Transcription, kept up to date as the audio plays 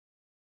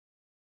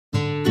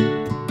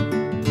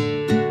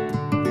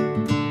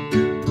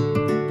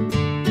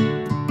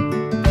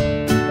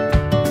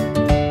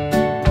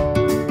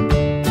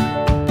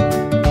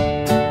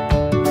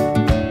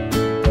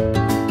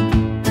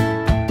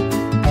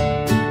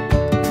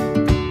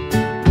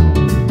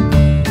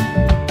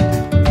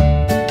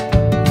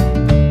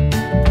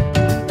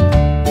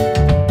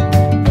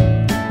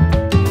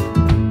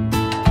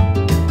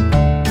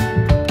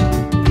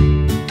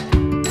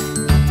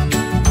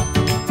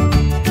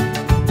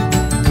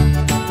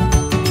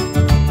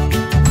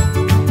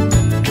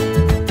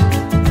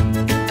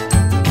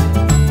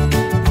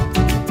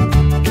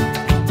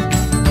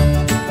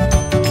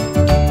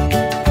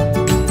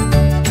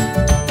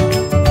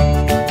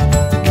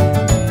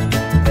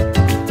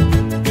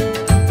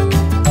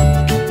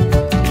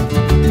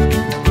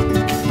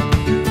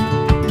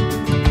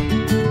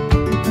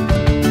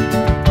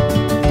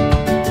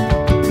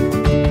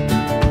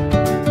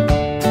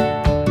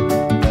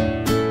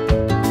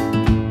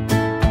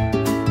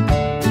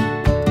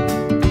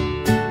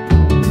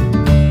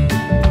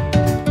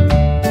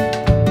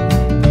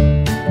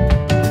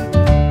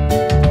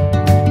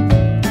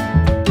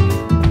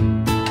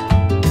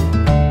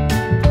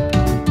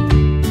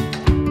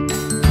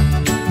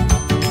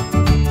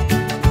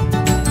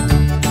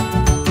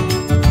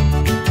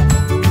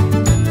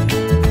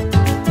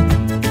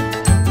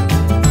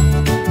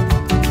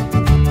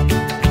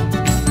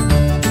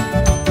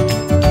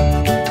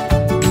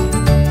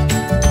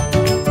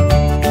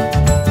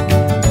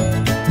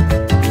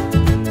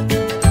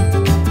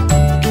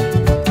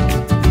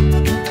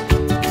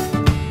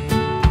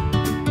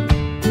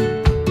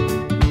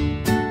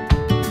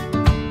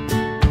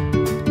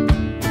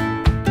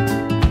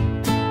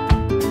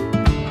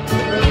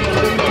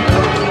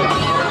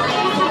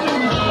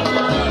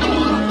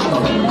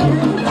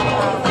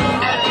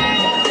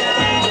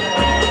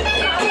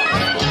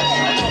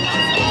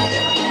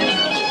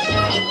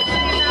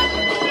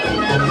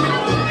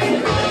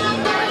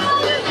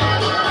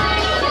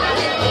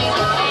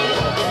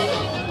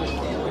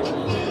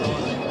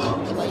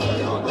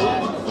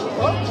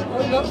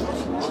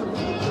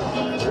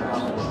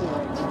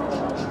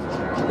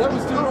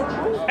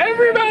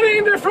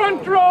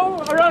front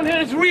row around here,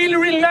 it's really,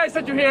 really nice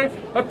that you're here.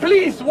 But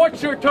please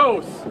watch your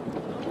toes.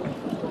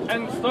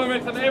 And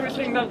stomachs and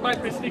everything that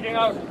might be sticking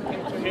out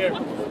into here.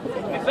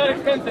 Is that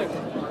expensive?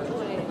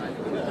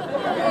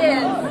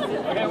 Yes.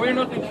 Okay, we're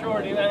not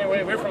insured in any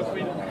way. We're from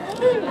Sweden.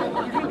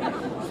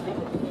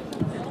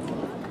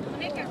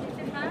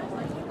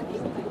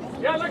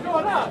 Yeah, like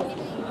that.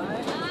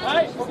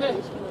 Right, okay.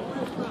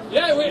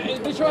 Yeah,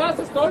 the show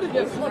hasn't started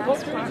yet. So talk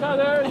to each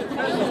other. You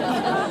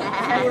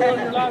can story on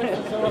your life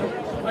and so on.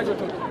 I go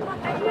to.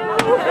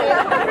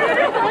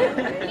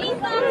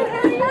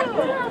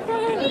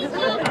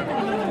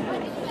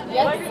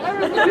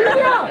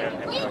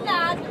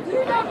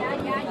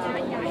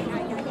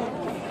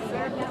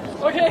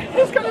 Okay,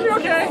 it's gonna be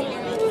okay.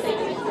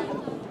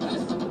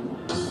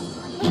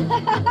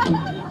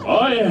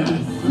 Oh yes,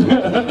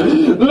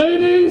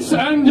 ladies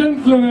and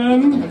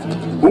gentlemen,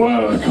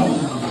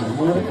 welcome.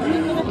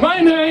 My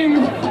name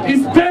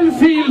is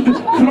Belfield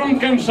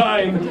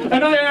Kronkenstein,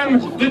 and I am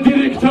the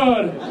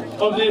director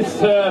of this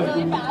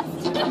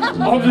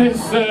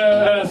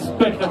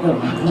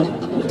spectacle.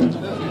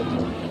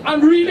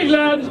 I'm really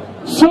glad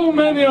so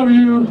many of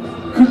you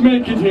could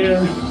make it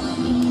here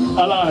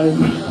alive.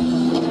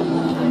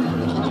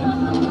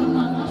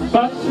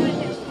 But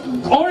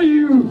are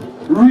you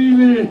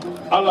really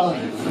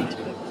alive?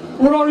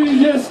 Or are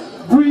you just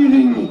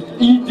breathing,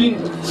 eating,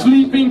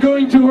 sleeping,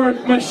 going to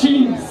work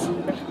machines?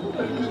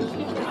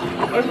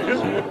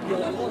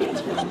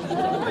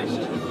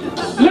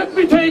 Let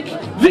me take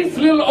this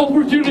little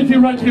opportunity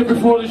right here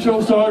before the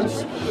show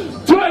starts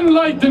to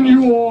enlighten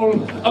you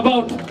all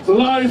about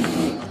life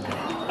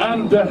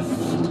and death.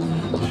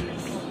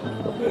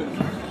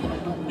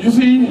 You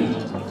see,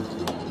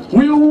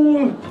 we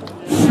all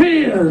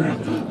fear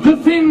the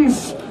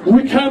things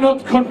we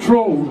cannot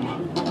control.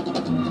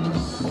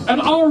 And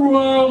our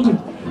world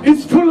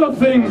is full of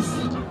things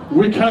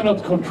we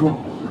cannot control.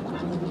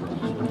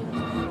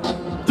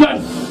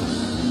 Death,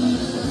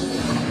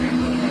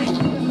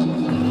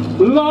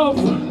 love,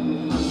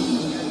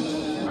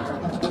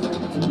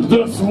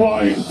 the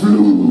swine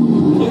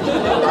flu,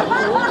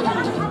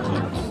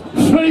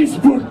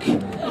 Facebook,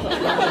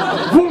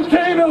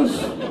 volcanoes.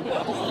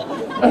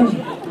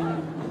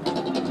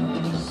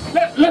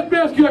 Let me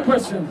ask you a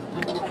question.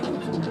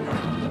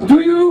 Do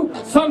you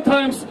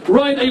sometimes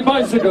ride a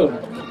bicycle?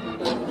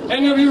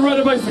 Any of you ride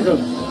a bicycle?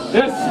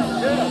 Yes?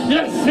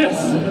 Yes,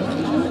 yes.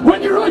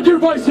 When you ride your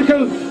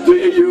bicycle, do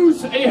you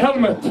use a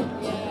helmet?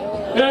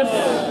 Yes,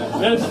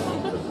 yes.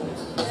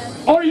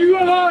 Are you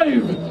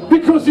alive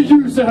because you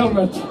use a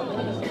helmet?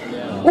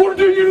 Or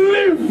do you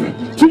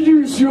live to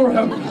use your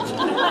helmet?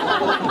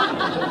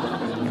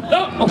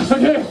 Oh,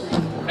 okay.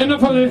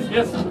 Enough of this,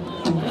 yes.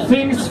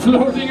 Things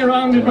floating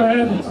around in my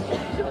head.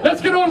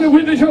 Let's get on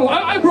with the show.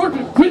 I brought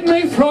with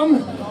me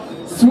from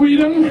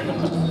Sweden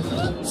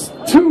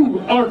 2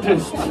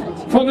 artists.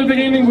 From the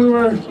beginning we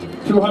were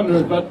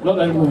 200, but not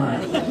anymore.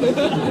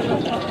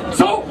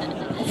 So,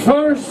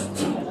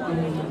 first,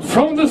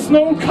 from the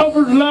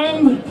snow-covered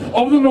land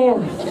of the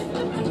north,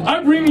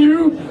 I bring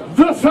you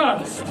the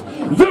fast,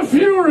 the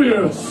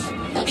furious,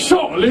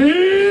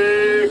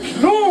 Charlie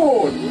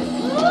Claude!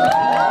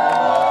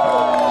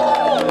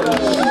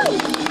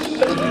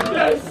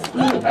 Yes,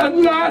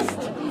 and last,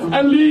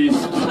 and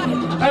least,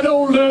 and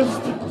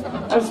oldest,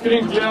 and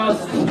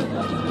skrinkiest.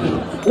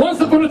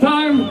 Once upon a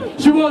time,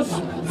 she was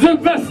the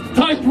best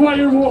tight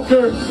wire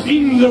walker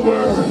in the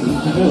world.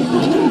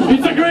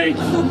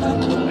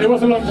 It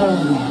was a long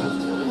time ago.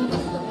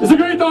 It's a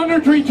great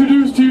honor to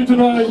introduce to you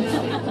tonight,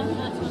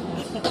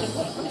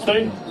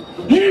 stay,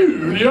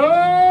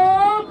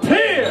 Julia P!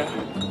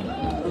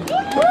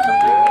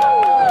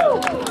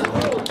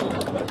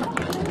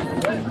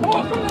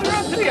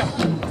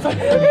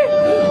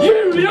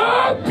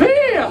 Julia P!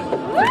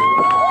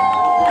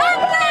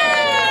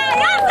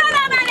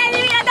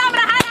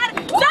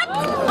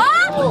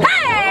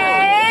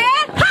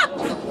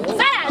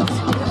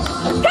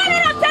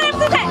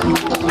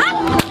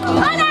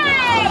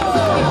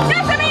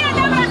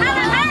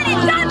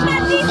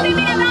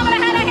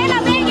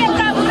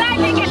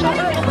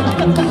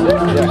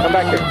 Yeah, come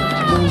back here.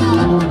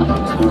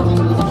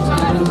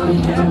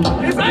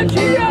 It's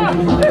Ikea!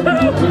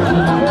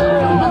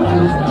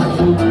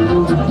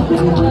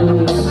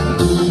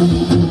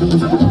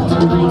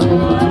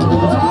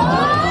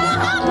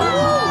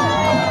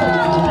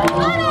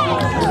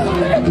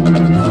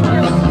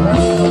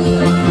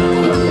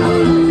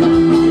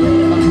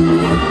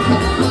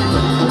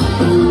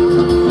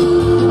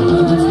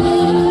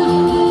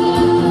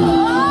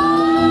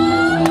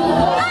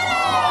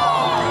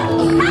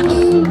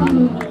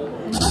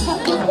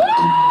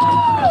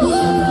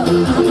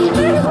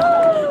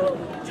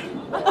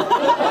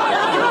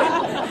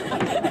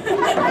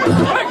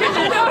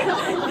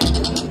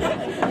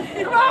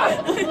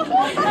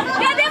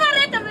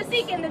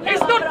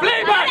 It's not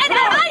playback!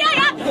 No!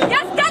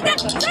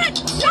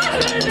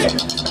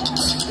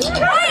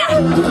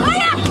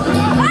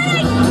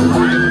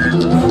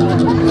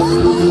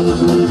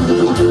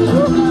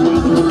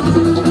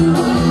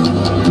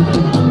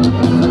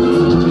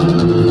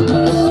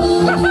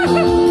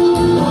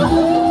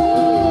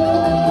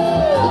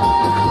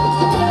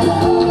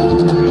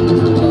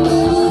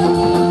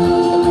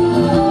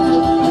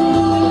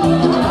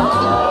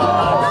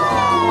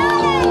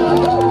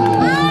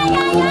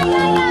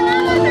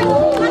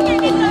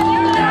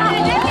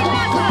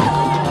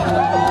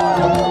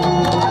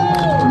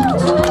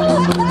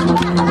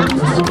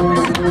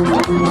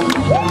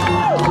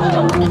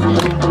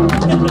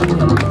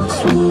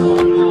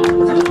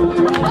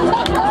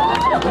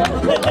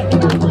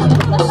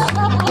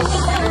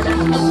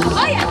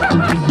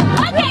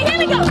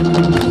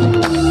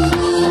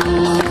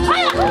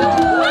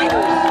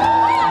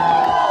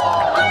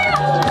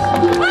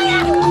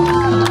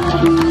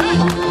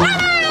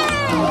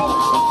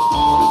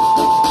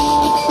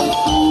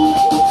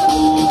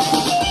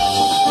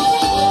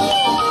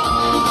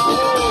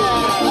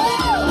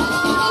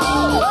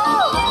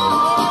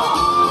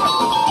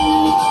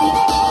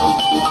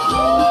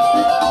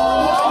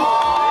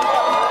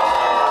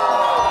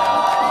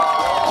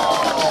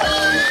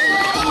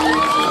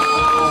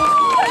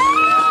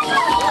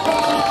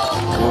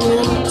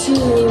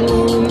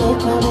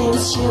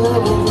 that you were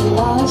really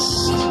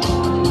lost.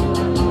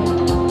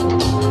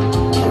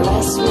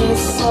 Caress me,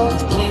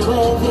 soak me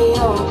with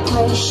your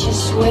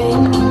precious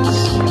wings.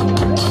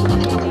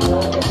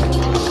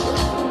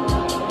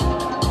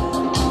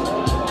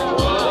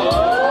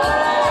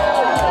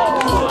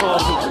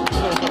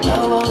 No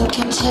one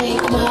can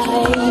take my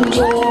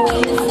angel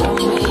away from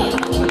me.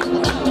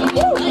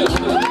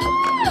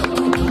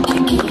 I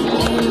keep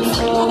him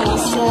for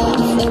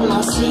myself in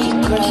my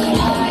secret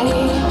hide.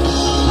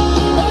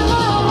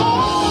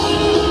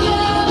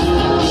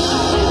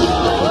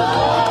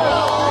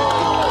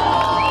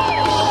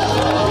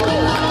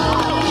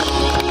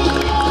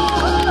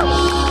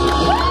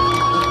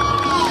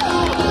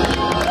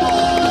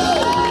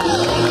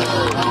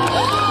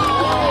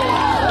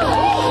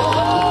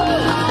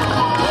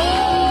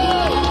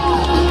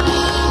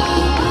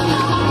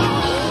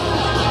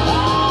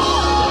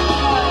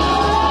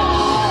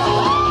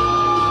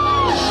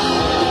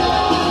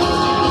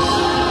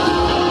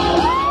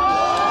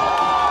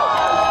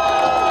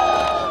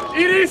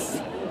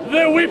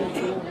 The whip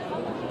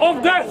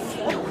of death.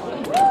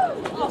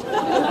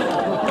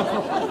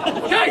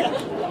 Okay.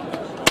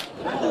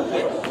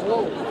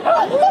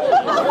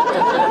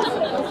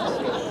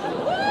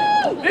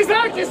 This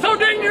act is so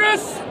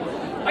dangerous.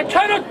 I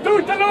cannot do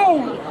it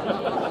alone.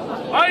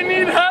 I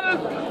need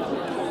help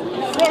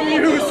from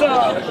you,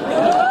 sir.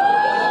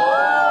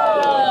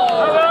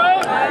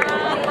 Hello.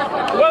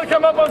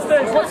 Welcome up on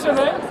stage. What's your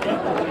name?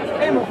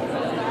 Eamon.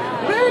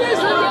 Ladies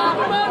and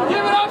gentlemen,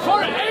 give it up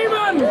for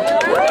Eamon.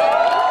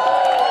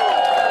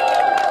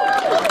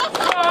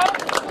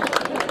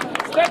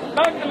 Step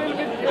back a little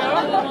bit here.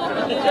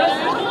 Yes.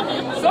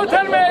 So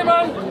tell me,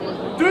 Eamon,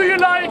 do you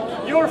like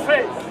your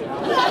face?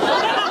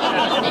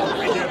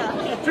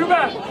 Too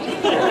bad.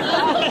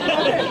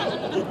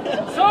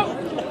 So,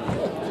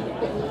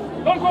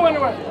 don't go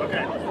anywhere.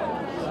 Okay.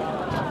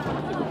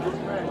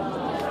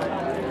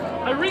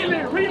 I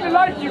really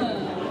like you.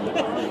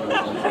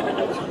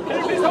 Can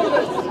you please hold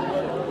this?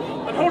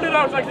 And hold it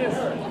out like this.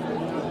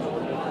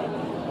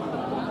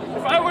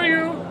 If I were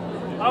you,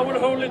 I would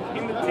hold it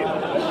in the tip. A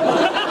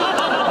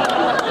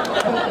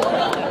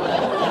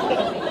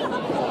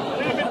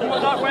little bit more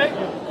that way.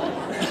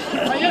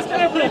 I'm just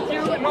gonna break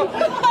you and not...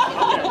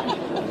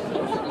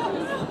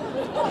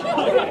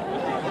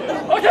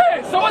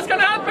 Okay, so what's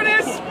gonna happen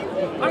is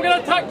I'm gonna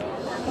attack.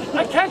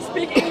 I can't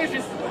speak English,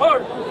 it's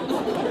hard.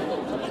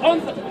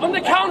 On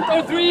the count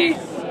of 3,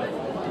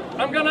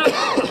 I'm gonna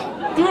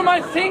do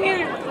my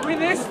thingy with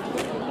this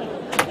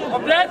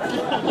of death.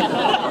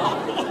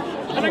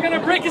 And I'm gonna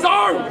break his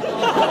arm!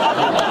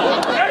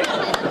 Okay?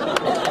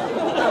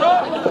 So,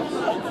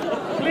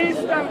 please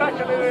stand back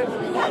a little bit.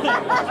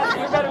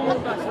 You better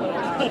move back.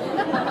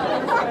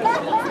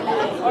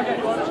 Okay.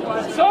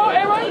 So,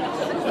 Eamon,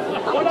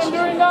 what I'm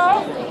doing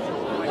now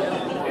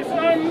is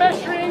I'm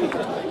measuring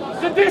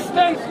the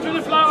distance to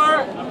the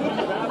flower.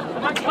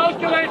 I'm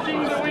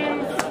calculating the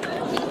wind.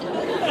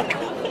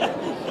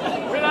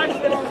 Relax.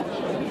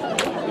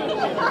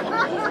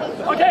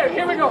 Okay,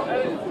 here we go.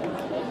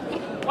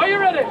 Are you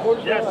ready?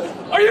 Yes.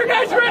 Are you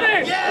guys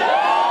ready?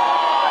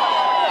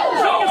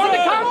 Yes! So on the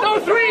count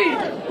of 3.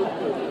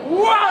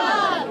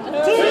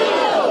 1,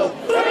 2,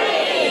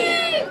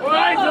 3.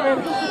 Alright,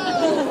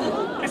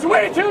 it's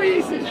way too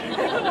easy.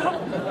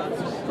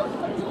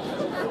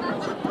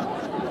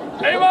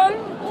 Eamon,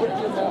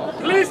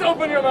 please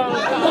open your mouth.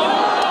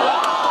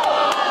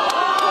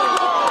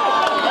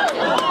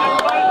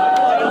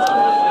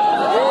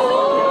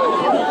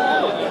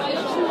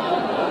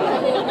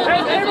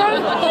 And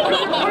Eamon,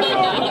 put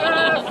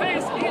your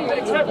face in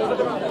except for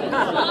the mouth.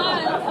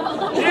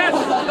 Yes,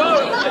 no.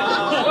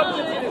 What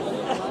did you do?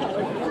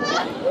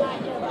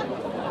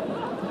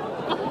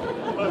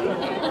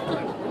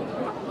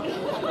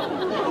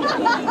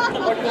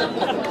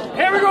 Okay.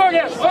 Here we go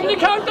again. On the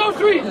count of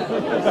 3. 1,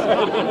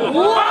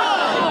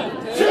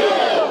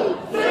 2,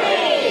 3.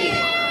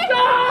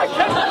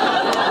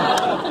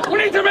 We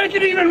need to make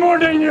it even more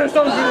dangerous,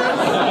 don't we?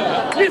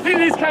 You see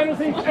these kind of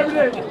things every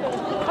day.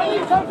 I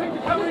need something to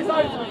cover his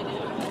eyes.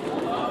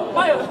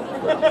 Fire!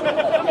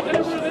 Can I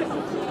do this?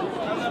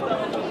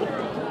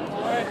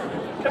 Alright.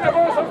 Can I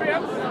borrow something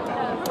else?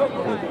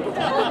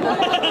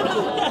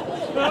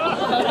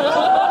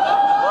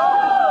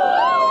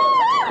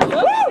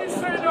 It's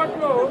very dark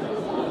road.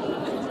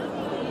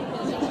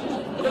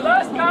 The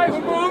last guy who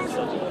moves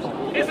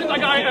isn't a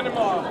guy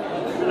anymore.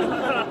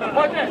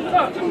 Okay, so,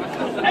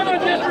 Eamon,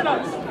 just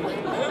relax.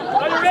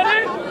 Are you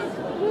ready?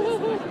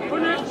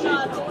 Put your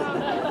cheek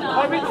a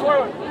bit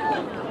forward.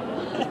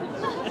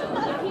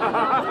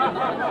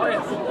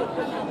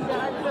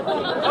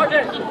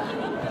 Okay.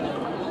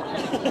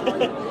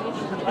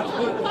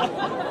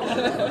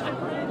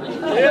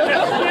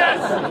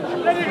 Yes,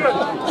 very good.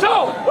 So,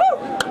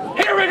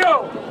 here we go.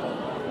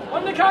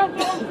 On the count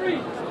of 3.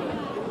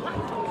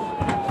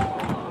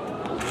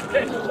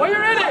 Okay, are you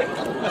ready?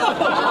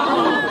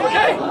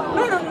 Okay.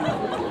 No.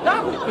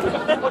 Down.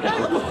 Okay.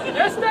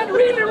 Just stand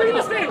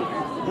really still.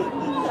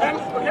 And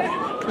okay.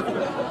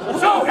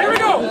 So here we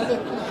go.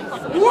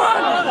 1,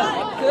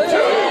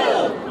 2.